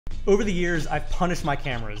Over the years, I've punished my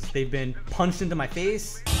cameras. They've been punched into my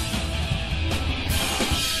face.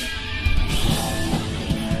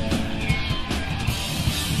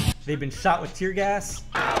 They've been shot with tear gas.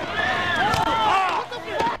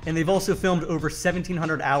 And they've also filmed over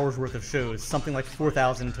 1,700 hours worth of shows, something like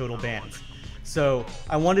 4,000 total bands. So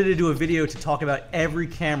I wanted to do a video to talk about every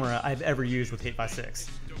camera I've ever used with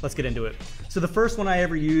hate5six. Let's get into it. So the first one I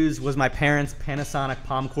ever used was my parents' Panasonic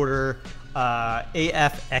palmcorder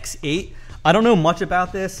AF-X8. I don't know much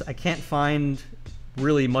about this. I can't find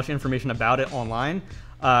really much information about it online.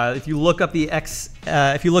 If you look up the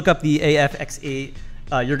AF-X8,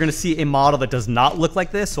 you're going to see a model that does not look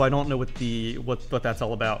like this, so I don't know what that's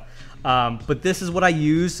all about. But this is what I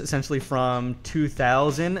used essentially from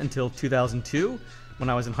 2000 until 2002 when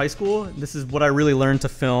I was in high school. This is what I really learned to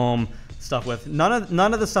film stuff with.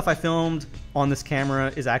 None of the stuff I filmed on this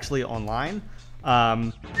camera is actually online.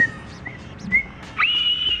 What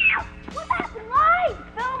happened? Live!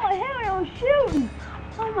 Film, I hit my own shoes!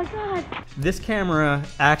 Oh my god. This camera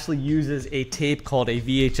actually uses a tape called a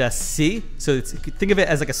VHS-C. So think of it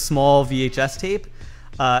as like a small VHS tape.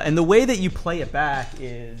 And the way that you play it back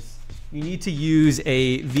is you need to use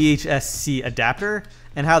a VHS-C adapter.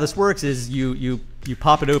 And how this works is you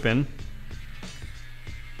pop it open.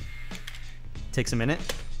 Takes a minute.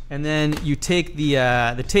 And then you take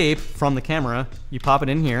the tape from the camera, you pop it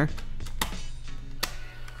in here,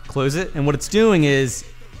 close it, and what it's doing is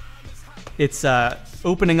it's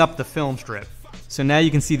opening up the film strip. So now you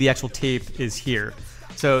can see the actual tape is here.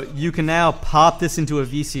 So you can now pop this into a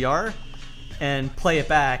VCR and play it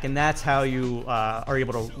back, and that's how you are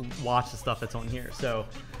able to watch the stuff that's on here. So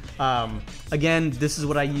again, this is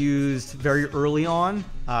what I used very early on,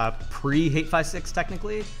 pre-hate5six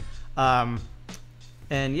technically.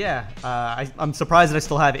 And yeah, I'm surprised that I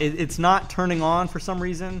still have it. It's not turning on for some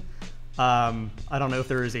reason. I don't know if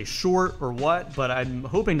there is a short or what, but I'm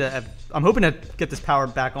hoping to get this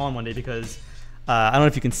powered back on one day because I don't know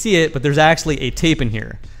if you can see it, but there's actually a tape in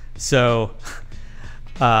here. So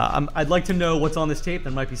I'd like to know what's on this tape.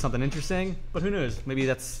 There might be something interesting, but who knows? Maybe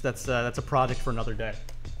that's a project for another day.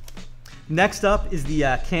 Next up is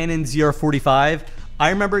the Canon ZR-45. I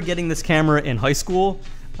remember getting this camera in high school,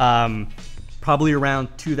 probably around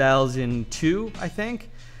 2002, I think.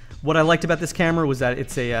 What I liked about this camera was that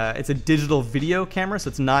it's a digital video camera, so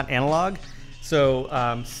it's not analog.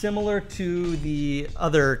 So similar to the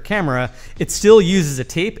other camera, it still uses a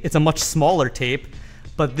tape. It's a much smaller tape,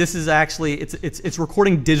 but this is actually it's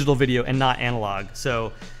recording digital video and not analog.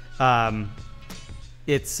 So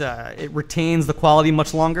it retains the quality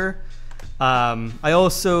much longer.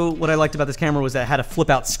 What I liked about this camera was that it had a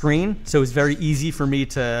flip out screen, so it was very easy for me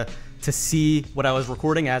to see what I was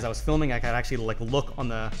recording as I was filming. I could actually like look on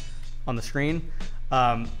the screen.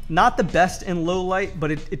 Not the best in low light,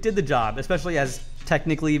 but it did the job, especially as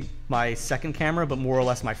technically my second camera, but more or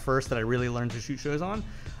less my first that I really learned to shoot shows on.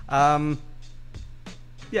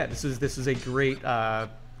 Yeah, this is a great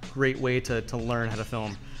way to learn how to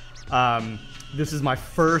film. This is my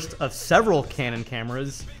first of several Canon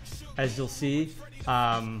cameras, as you'll see.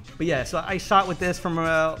 But yeah, so I shot with this from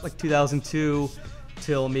like 2002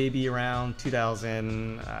 till maybe around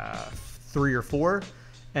 2003 or 4.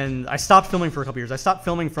 And I stopped filming for a couple years. I stopped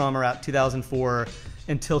filming from around 2004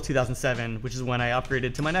 until 2007, which is when I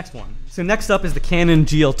upgraded to my next one. So next up is the Canon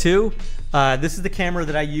GL2. This is the camera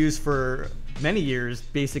that I used for many years.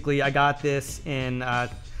 Basically, I got this in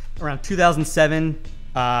around 2007.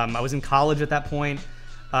 I was in college at that point.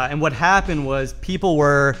 And what happened was people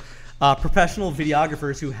were professional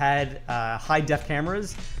videographers who had high def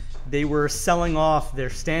cameras. They were selling off their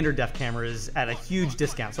standard def cameras at a huge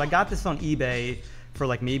discount. So I got this on eBay for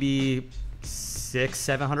like maybe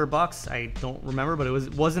 $600-700. I don't remember, but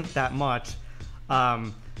it wasn't that much.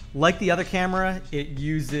 Like the other camera, it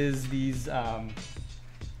uses these.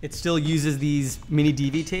 It still uses these mini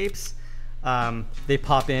DV tapes. They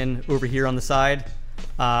pop in over here on the side.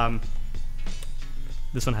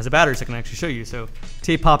 This one has a battery, so I can actually show you. So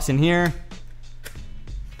tape pops in here.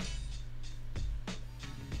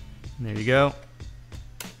 And there you go.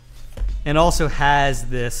 And also has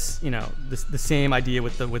this, the same idea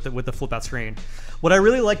with the flip out screen. What I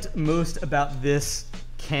really liked most about this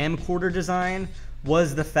camcorder design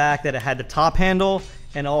was the fact that it had the top handle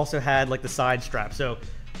and also had like the side strap. So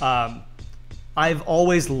I've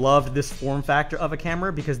always loved this form factor of a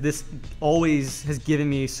camera because this always has given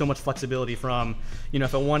me so much flexibility from,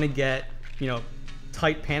 if I want to get,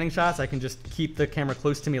 tight panning shots, I can just keep the camera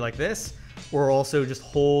close to me like this, or also just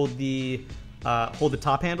hold the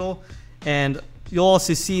top handle. And you'll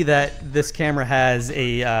also see that this camera has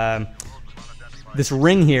a this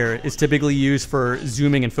ring here is typically used for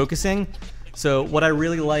zooming and focusing. So what I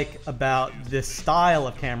really like about this style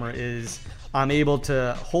of camera is I'm able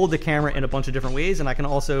to hold the camera in a bunch of different ways, and I can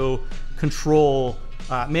also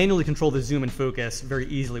manually control the zoom and focus very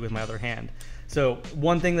easily with my other hand. So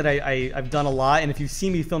one thing that I've done a lot, and if you see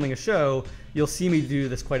me filming a show, you'll see me do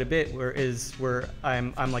this quite a bit, where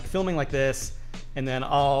I'm like filming like this, and then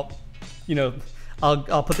I'll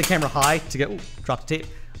put the camera high to get, drop the tape.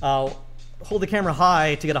 I'll hold the camera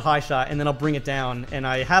high to get a high shot, and then I'll bring it down, and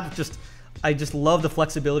I just love the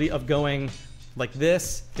flexibility of going like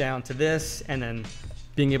this, down to this, and then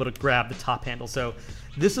being able to grab the top handle. So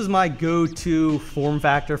this is my go-to form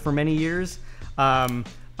factor for many years.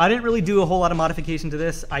 I didn't really do a whole lot of modification to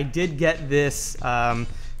this. I did get this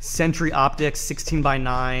Century Optics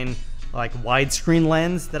 16:9 like widescreen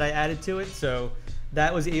lens that I added to it. So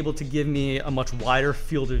that was able to give me a much wider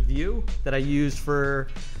field of view that I used for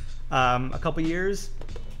a couple years.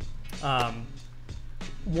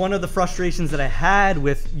 One of the frustrations that I had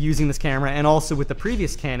with using this camera, and also with the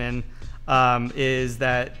previous Canon, is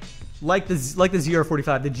that like the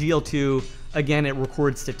ZR45, the GL2, again, it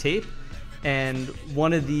records to tape. And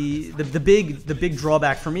one of the big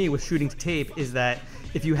drawback for me with shooting to tape is that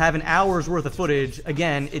if you have an hour's worth of footage,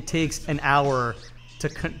 again, it takes an hour to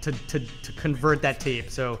convert that tape.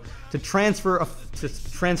 So to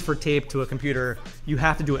transfer tape to a computer, you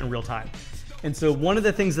have to do it in real time. And so one of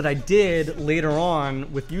the things that I did later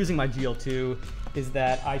on with using my GL2 is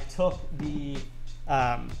that I took the,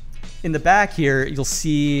 in the back here, you'll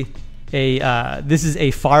see this is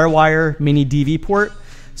a FireWire mini DV port.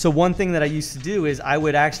 So one thing that I used to do is I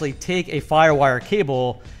would actually take a FireWire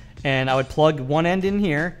cable and I would plug one end in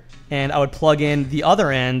here and I would plug in the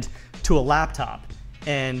other end to a laptop.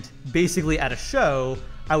 And basically at a show,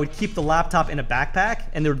 I would keep the laptop in a backpack,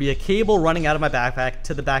 and there would be a cable running out of my backpack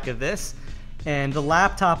to the back of this, and the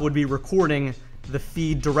laptop would be recording the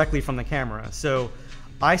feed directly from the camera. So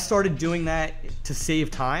I started doing that to save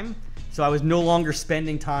time. So I was no longer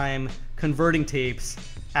spending time converting tapes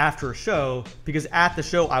after a show, because at the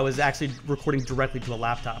show I was actually recording directly to a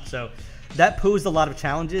laptop. So that posed a lot of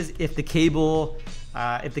challenges. If the cable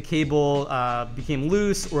became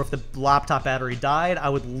loose, or if the laptop battery died, I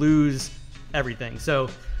would lose everything. So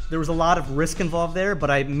there was a lot of risk involved there,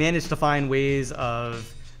 but I managed to find ways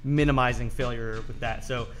of minimizing failure with that.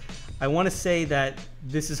 So I want to say that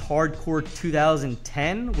This Is Hardcore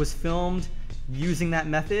 2010 was filmed using that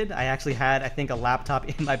method. I actually had, I think, a laptop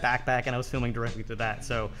in my backpack, and I was filming directly to that.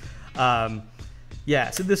 So yeah,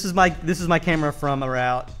 so this is my camera from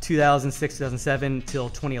around 2006, 2007 till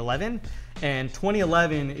 2011. And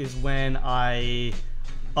 2011 is when I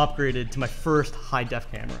upgraded to my first high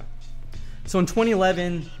def camera. So in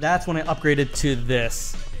 2011, that's when I upgraded to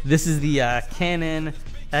this. This is the Canon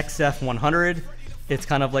XF100. It's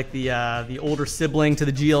kind of like the older sibling to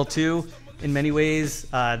the GL2 in many ways.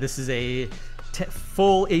 This is a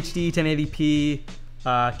full HD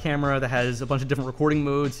 1080p camera that has a bunch of different recording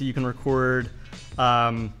modes, so you can record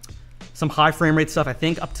some high frame rate stuff. I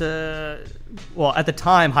think up to, well, at the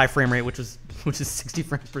time, high frame rate, which is 60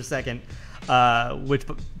 frames per second,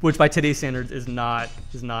 which by today's standards is not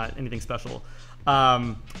anything special.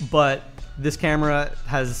 But this camera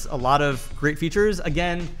has a lot of great features.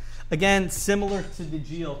 Again, similar to the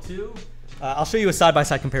GL2. I'll show you a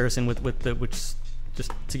side-by-side comparison with which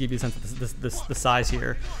just to give you a sense of the size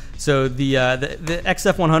here. So the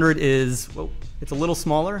XF100 is, well, it's a little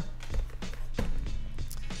smaller.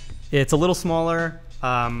 It's a little smaller.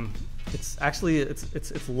 It's actually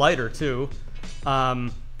it's lighter too,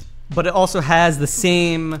 but it also has the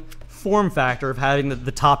same form factor of having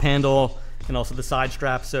the top handle and also the side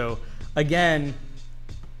strap. So again,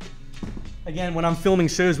 when I'm filming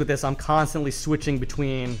shows with this, I'm constantly switching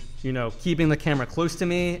between, you know, keeping the camera close to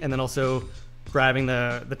me and then also grabbing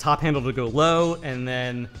the top handle to go low, and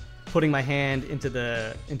then putting my hand into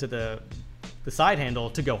the side handle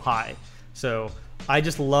to go high. So I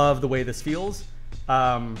just love the way this feels.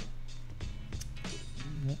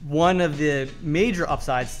 One of the major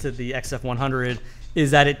upsides to the XF100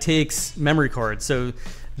 is that it takes memory cards. So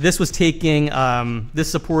this was taking, this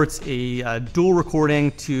supports a dual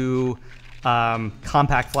recording to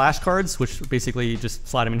compact flash cards, which basically you just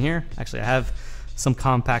slide them in here. Actually, I have some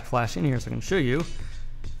compact flash in here so I can show you.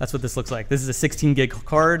 That's what this looks like. This is a 16 gig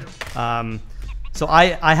card. So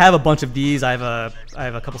I have a bunch of these. I have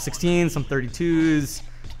a couple 16s, some 32s.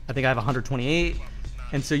 I think I have 128.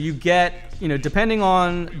 And so you get, you know, depending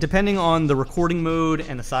on the recording mode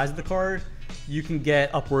and the size of the card, you can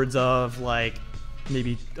get upwards of like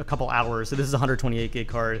maybe a couple hours. So this is a 128 gig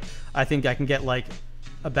card. I think I can get like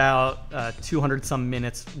about 200 some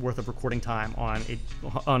minutes worth of recording time on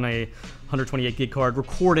a 128 gig card,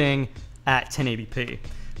 recording at 1080p.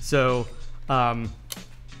 So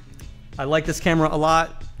I like this camera a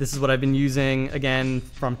lot. This is what I've been using, again,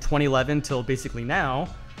 from 2011 till basically now.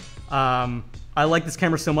 I like this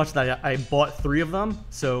camera so much that I bought 3 of them.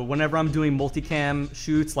 So whenever I'm doing multicam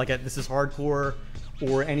shoots, like at This Is Hardcore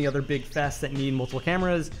or any other big fest that need multiple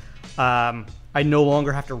cameras, I no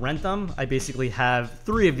longer have to rent them. I basically have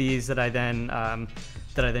 3 of these that I then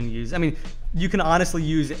use. I mean, you can honestly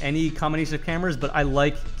use any combination of cameras, but I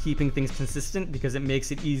like keeping things consistent because it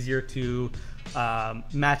makes it easier to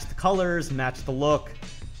match the colors, match the look,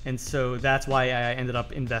 and so that's why I ended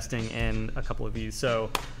up investing in a couple of these. So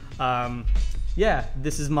yeah,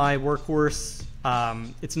 this is my workhorse.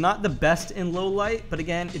 It's not the best in low light, but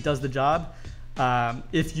again, it does the job.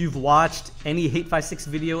 If you've watched any hate5six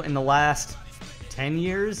video in the last 10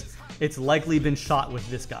 years, it's likely been shot with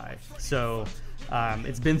this guy. So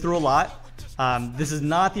it's been through a lot. This is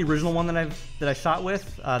not the original one that I shot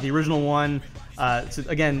with. The original one, so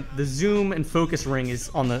again, the zoom and focus ring is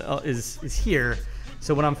on the is here.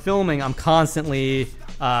 So when I'm filming, I'm constantly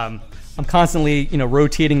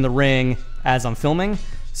rotating the ring as I'm filming.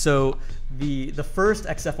 So the first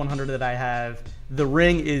XF100 that I have, the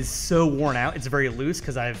ring is so worn out. It's very loose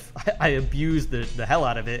because I abused the hell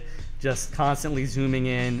out of it, just constantly zooming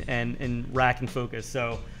in and racking focus.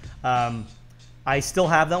 So I still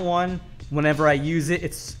have that one. Whenever I use it,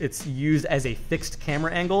 it's used as a fixed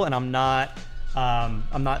camera angle, and I'm not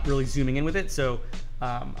really zooming in with it. So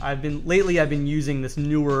lately I've been using this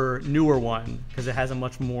newer one because it has a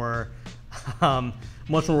much more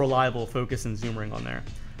reliable focus and zoom ring on there.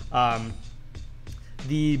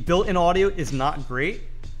 The built-in audio is not great.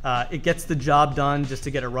 It gets the job done just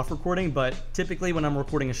to get a rough recording, but typically when I'm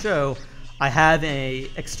recording a show, I have a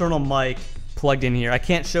external mic plugged in here. I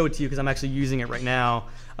can't show it to you because I'm actually using it right now.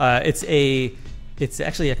 It's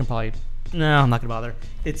actually, I can probably, no, I'm not gonna bother.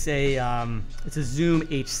 It's a Zoom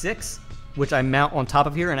H6, which I mount on top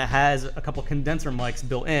of here, and it has a couple condenser mics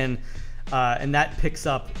built in, and that picks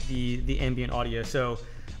up the ambient audio. So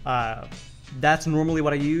that's normally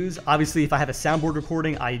what I use. Obviously, if I have a soundboard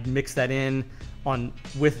recording, I mix that in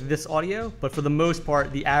with this audio, but for the most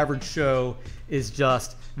part, the average show is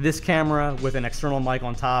just this camera with an external mic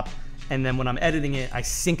on top, and then when I'm editing it, I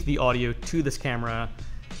sync the audio to this camera,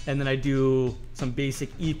 and then I do some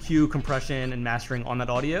basic EQ, compression, and mastering on that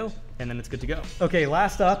audio, and then it's good to go. Okay,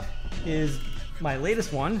 last up is my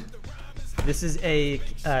latest one. This is a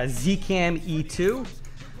Zcam E2.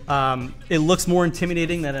 It looks more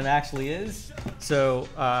intimidating than it actually is. So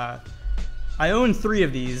I own 3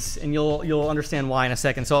 of these, and you'll understand why in a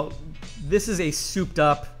second. So this is a souped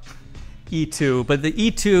up E2, but the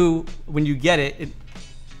E2, when you get it, it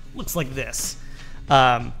looks like this.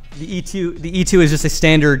 The E2 is just a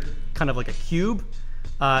standard kind of like a cube.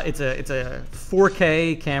 It's a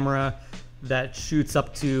 4K camera that shoots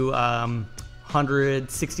up to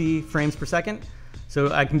 160 frames per second.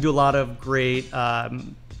 So I can do a lot of great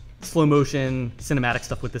slow motion cinematic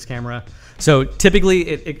stuff with this camera. So typically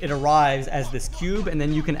it arrives as this cube, and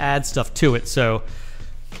then you can add stuff to it. So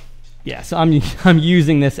yeah, so I'm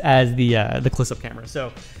using this as the close-up camera.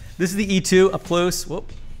 So this is the E2 up close.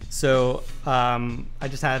 Whoop. So I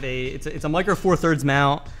just have it's a micro four thirds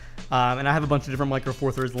mount, and I have a bunch of different micro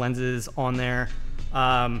four thirds lenses on there.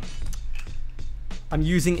 I'm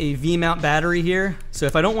using a V-mount battery here. So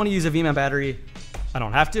if I don't want to use a V-mount battery, I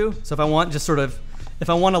don't have to. So if I want if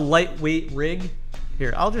I want a lightweight rig,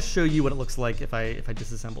 here, I'll just show you what it looks like if I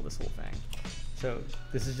disassemble this whole thing. So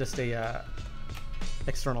this is just a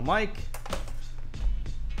external mic.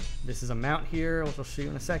 This is a mount here, which I'll show you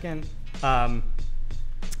in a second.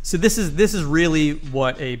 So this is really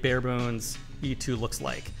what a bare bones E2 looks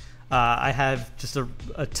like. I have just a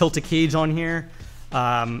tilted cage on here.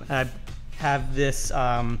 I have this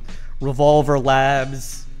Revolver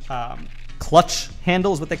Labs clutch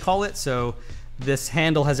handle is what they call it. So this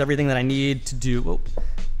handle has everything that I need to do. Oh,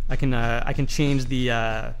 I can change the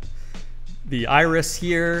iris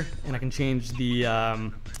here, and I can change the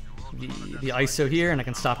ISO here, and I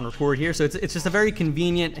can stop and record here. So it's just a very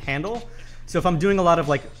convenient handle. So if I'm doing a lot of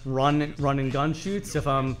like run and gun shoots, if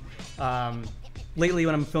I'm lately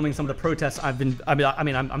when I'm filming some of the protests,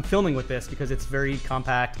 I'm filming with this because it's very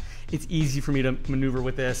compact. It's easy for me to maneuver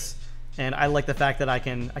with this, and I like the fact that I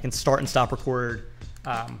can start and stop record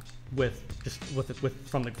from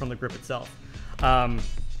the grip itself.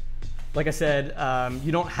 Like I said,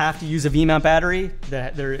 you don't have to use a V-mount battery.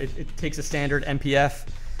 It takes a standard MPF.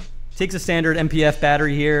 Takes a standard MPF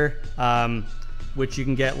battery here, which you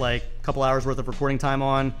can get like a couple hours worth of recording time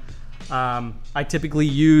on. I typically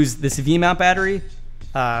use this V-mount battery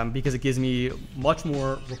because it gives me much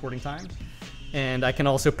more recording time. And I can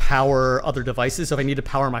also power other devices. So if I need to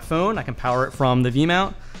power my phone, I can power it from the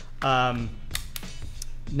V-mount.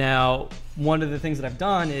 Now, one of the things that I've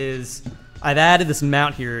done is I've added this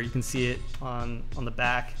mount here. You can see it on the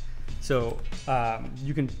back. So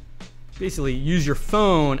you can basically use your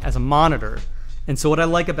phone as a monitor. And so what I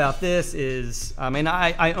like about this is, and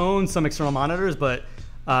I own some external monitors, but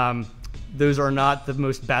those are not the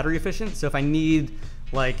most battery efficient. So if I need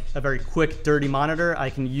like a very quick, dirty monitor, I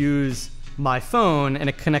can use my phone and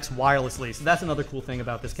it connects wirelessly. So that's another cool thing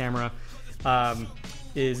about this camera,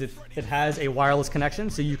 is it has a wireless connection.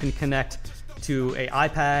 So you can connect to an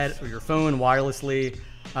iPad or your phone wirelessly.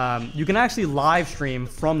 You can actually live stream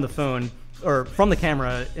from the phone or from the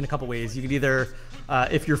camera in a couple ways. You could either,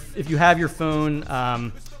 if you have your phone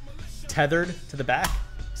tethered to the back.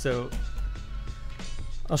 So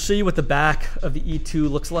I'll show you what the back of the E2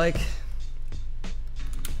 looks like.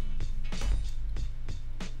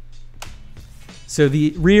 So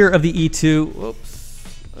the rear of the E2, whoops,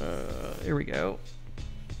 here we go.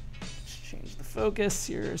 Let's change the focus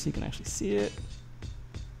here so you can actually see it.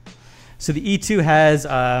 So the E2 has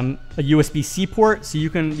a USB-C port, so you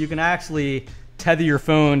can actually tether your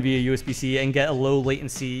phone via USB-C and get a low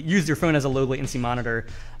latency, use your phone as a low latency monitor.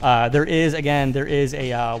 There is a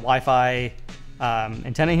Wi-Fi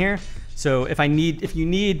antenna here. So if you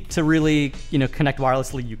need to really connect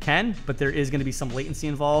wirelessly, you can, but there is going to be some latency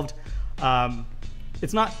involved.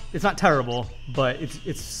 It's not terrible, but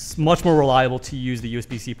it's much more reliable to use the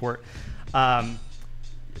USB-C port. The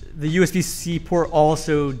USB-C port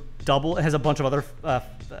also it has a bunch of other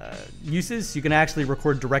uses. You can actually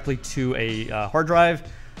record directly to a hard drive.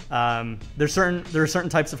 There are certain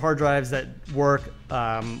types of hard drives that work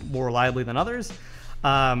more reliably than others.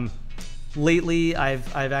 Lately,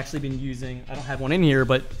 I've actually been using, I don't have one in here,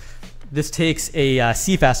 but this takes a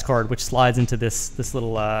CFast card, which slides into this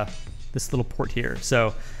little port here.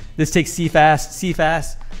 So this takes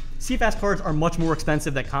CFast. CFast cards are much more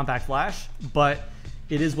expensive than compact flash, but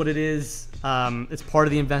it is what it is. It's part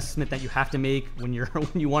of the investment that you have to make when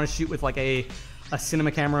you want to shoot with like a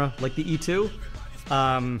cinema camera like the E2.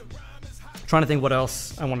 Trying to think what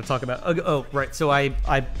else I want to talk about. Oh, right. So I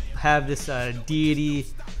have this D80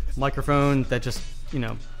 microphone that just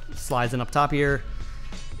slides in up top here.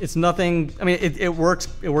 It's nothing. I mean, it works.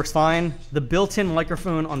 It works fine. The built-in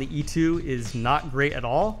microphone on the E2 is not great at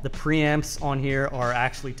all. The preamps on here are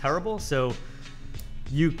actually terrible. So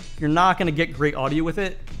you're not going to get great audio with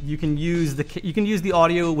it. You can use the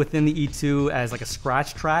audio within the E2 as like a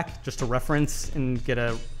scratch track, just to reference and get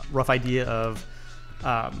a rough idea of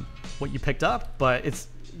what you picked up. But it's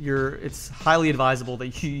highly advisable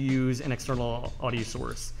that you use an external audio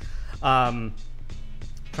source. Trying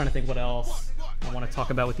to think what else I want to talk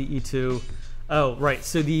about with the E2. Oh, right.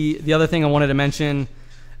 So the other thing I wanted to mention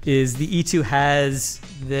is the E2 has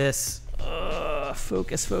this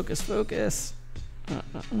focus. So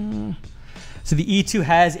the E2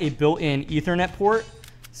 has a built-in Ethernet port.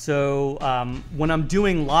 So when I'm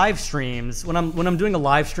doing live streams, when I'm doing a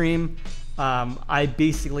live stream, I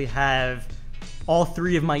basically have all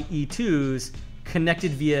three of my E2s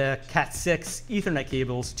connected via Cat6 Ethernet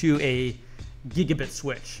cables to a gigabit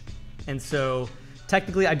switch. And so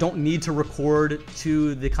technically I don't need to record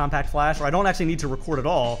to the compact flash, or I don't actually need to record at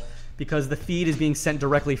all, because the feed is being sent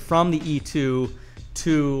directly from the E2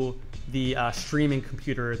 to the streaming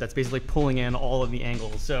computer that's basically pulling in all of the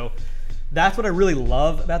angles. So that's what I really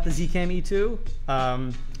love about the Zcam E2.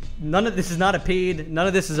 None of this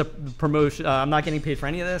is a promotion. I'm not getting paid for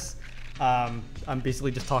any of this. I'm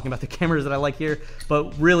basically just talking about the cameras that I like here.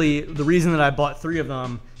 But really, the reason that I bought three of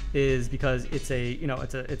them is because it's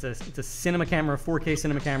a cinema camera, 4K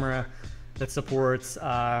cinema camera that supports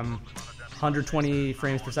 120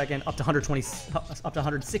 frames per second, up to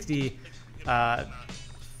 160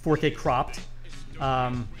 4K cropped.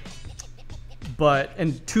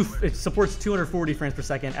 It supports 240 frames per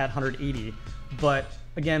second at 180. But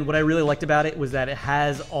again, what I really liked about it was that it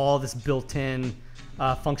has all this built-in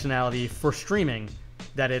functionality for streaming.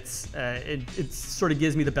 That it sort of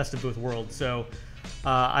gives me the best of both worlds. So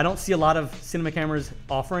I don't see a lot of cinema cameras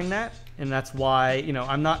offering that, and that's why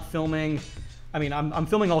I'm not filming. I mean, I'm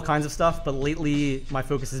filming all kinds of stuff, but lately my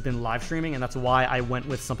focus has been live streaming, and that's why I went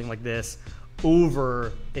with something like this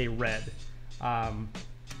over a Red.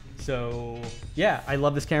 So yeah, I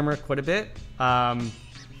love this camera quite a bit. Yeah,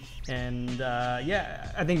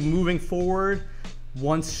 I think moving forward,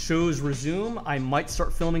 once shows resume, I might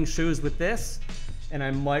start filming shows with this, and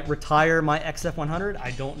I might retire my XF100.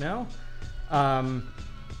 I don't know.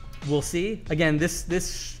 we'll see. Again, this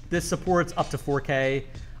supports up to 4K.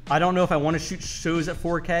 I don't know if I want to shoot shows at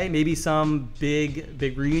 4K. Maybe some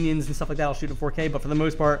big reunions and stuff like that I'll shoot at 4K, but for the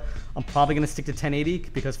most part, I'm probably going to stick to 1080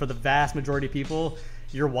 because for the vast majority of people,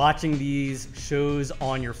 you're watching these shows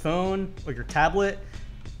on your phone or your tablet,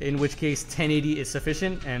 in which case 1080 is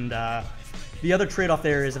sufficient. And the other trade-off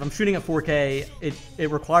there is if I'm shooting at 4K,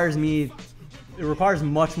 it requires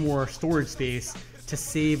much more storage space to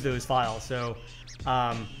save those files. So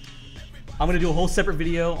I'm going to do a whole separate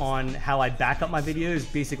video on how I back up my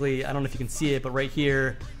videos. Basically, I don't know if you can see it, but right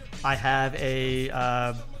here, I have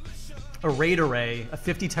a RAID array, a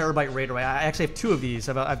 50 terabyte RAID array. I actually have two of these.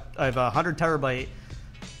 I have a 100 terabyte,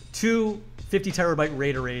 two 50 terabyte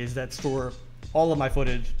RAID arrays that store all of my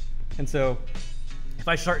footage. And so if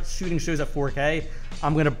I start shooting shows at 4K,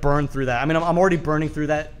 I'm going to burn through that. I mean, I'm already burning through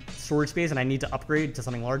that storage space and I need to upgrade to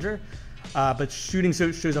something larger. But shooting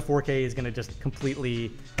shows at 4K is going to just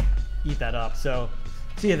completely eat that up. So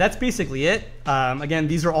yeah, that's basically it. Again,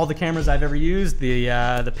 these are all the cameras I've ever used. The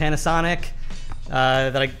Panasonic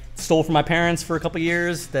that I stole from my parents for a couple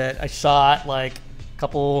years that I shot like a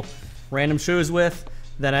couple random shows with.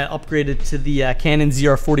 Then I upgraded to the Canon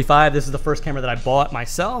ZR-45. This is the first camera that I bought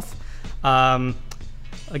myself.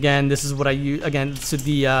 Again, this is what I use. Again, so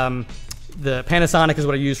the Panasonic is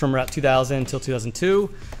what I used from about 2000 until 2002.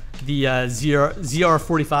 The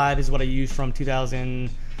ZR-45 is what I used from about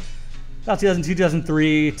 2002,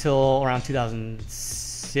 2003 till around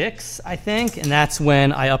 2006, I think, and that's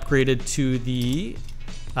when I upgraded to the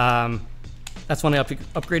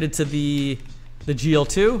the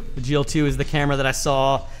GL2. The GL2 is the camera that I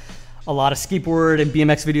saw a lot of skateboard and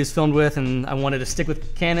BMX videos filmed with, and I wanted to stick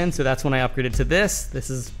with Canon, so that's when I upgraded to this. This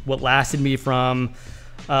is what lasted me from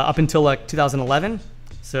up until like 2011.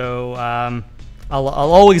 So I'll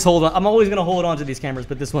always hold on. I'm always gonna hold on to these cameras,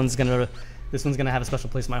 but this one's gonna have a special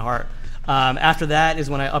place in my heart. After that is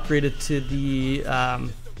when I upgraded to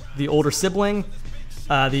the older sibling,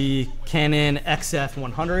 the Canon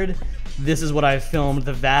XF100. This is what I've filmed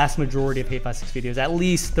the vast majority of hate5six videos. At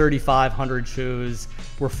least 3,500 shows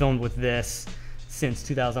were filmed with this since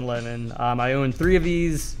 2011. I own 3 of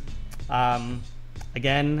these.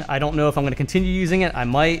 Again, I don't know if I'm going to continue using it. I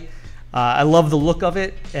might. I love the look of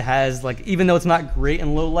it. It has, like, even though it's not great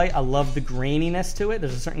in low light, I love the graininess to it.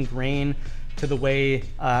 There's a certain grain to the way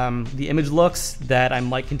the image looks that I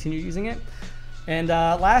might continue using it. And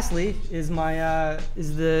lastly is my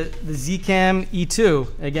the Zcam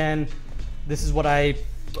E2. Again, this is what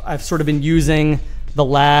I've sort of been using the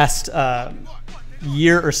last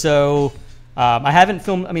year or so. I haven't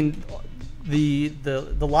filmed. I mean, the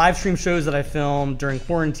live stream shows that I filmed during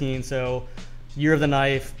quarantine. So, Year of the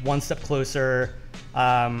Knife, One Step Closer,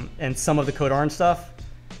 and some of the Code Orange stuff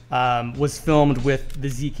was filmed with the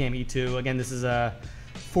Zcam E2. Again, this is a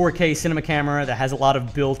 4K cinema camera that has a lot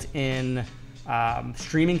of built-in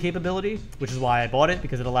streaming capability, which is why I bought it,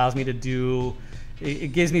 because it allows me to do,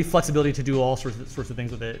 it gives me flexibility to do all sorts of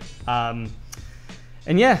things with it. And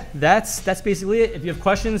yeah, that's basically it. If you have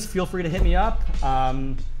questions, feel free to hit me up.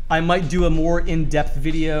 I might do a more in-depth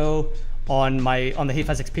video on the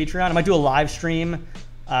hate5six Patreon. I might do a live stream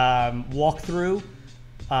walkthrough.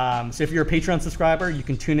 So if you're a Patreon subscriber, you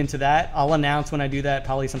can tune into that. I'll announce when I do that,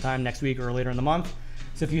 probably sometime next week or later in the month.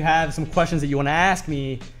 So if you have some questions that you want to ask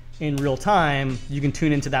me in real time, you can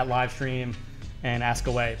tune into that live stream and ask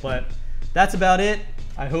away. But that's about it.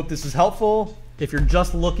 I hope this was helpful. If you're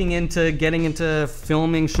just looking into getting into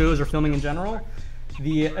filming shows or filming in general,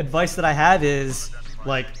 the advice that I have is,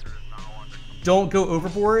 like, don't go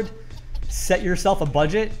overboard. Set yourself a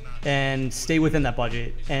budget and stay within that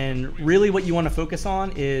budget. And really what you want to focus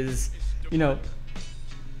on is, you know,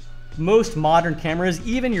 most modern cameras,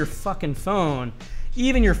 even your fucking phone,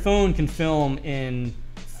 can film in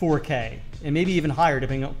 4K and maybe even higher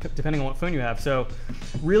depending on what phone you have. So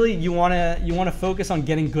really you want to focus on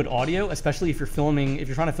getting good audio, especially if you're trying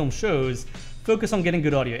to film shows. Focus on getting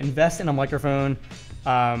good audio. Invest in a microphone,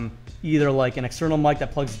 either like an external mic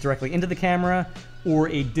that plugs directly into the camera, or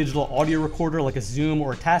a digital audio recorder like a Zoom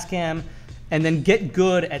or a Tascam, and then get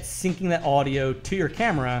good at syncing that audio to your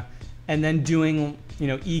camera and then doing, you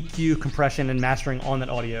know, EQ, compression, and mastering on that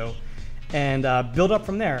audio, and build up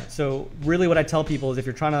from there. So really what I tell people is, if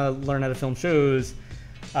you're trying to learn how to film shows,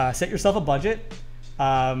 set yourself a budget.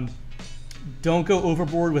 Don't go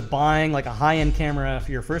overboard with buying like a high-end camera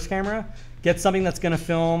for your first camera. Get something that's gonna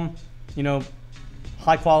film, you know,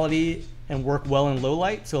 high quality and work well in low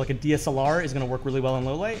light. So like a DSLR is gonna work really well in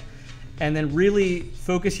low light. And then really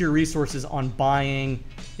focus your resources on buying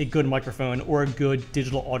a good microphone or a good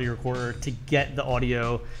digital audio recorder to get the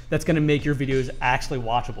audio that's gonna make your videos actually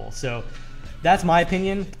watchable. So that's my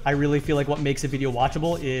opinion. I really feel like what makes a video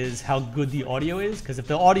watchable is how good the audio is, because if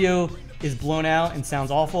the audio is blown out and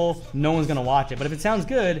sounds awful, no one's gonna watch it. But if it sounds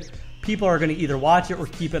good, people are gonna either watch it or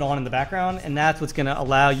keep it on in the background, and that's what's gonna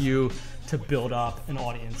allow you to build up an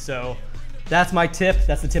audience. So that's my tip.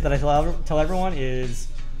 That's the tip that I tell everyone is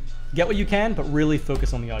get what you can, but really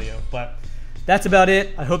focus on the audio. But that's about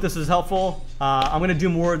it. I hope this was helpful. I'm gonna do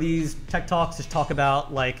more of these tech talks, just talk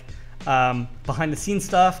about like behind the scenes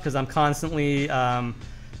stuff, because I'm constantly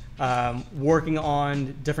working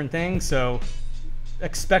on different things. So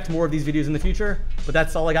expect more of these videos in the future, but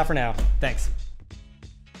that's all I got for now. Thanks.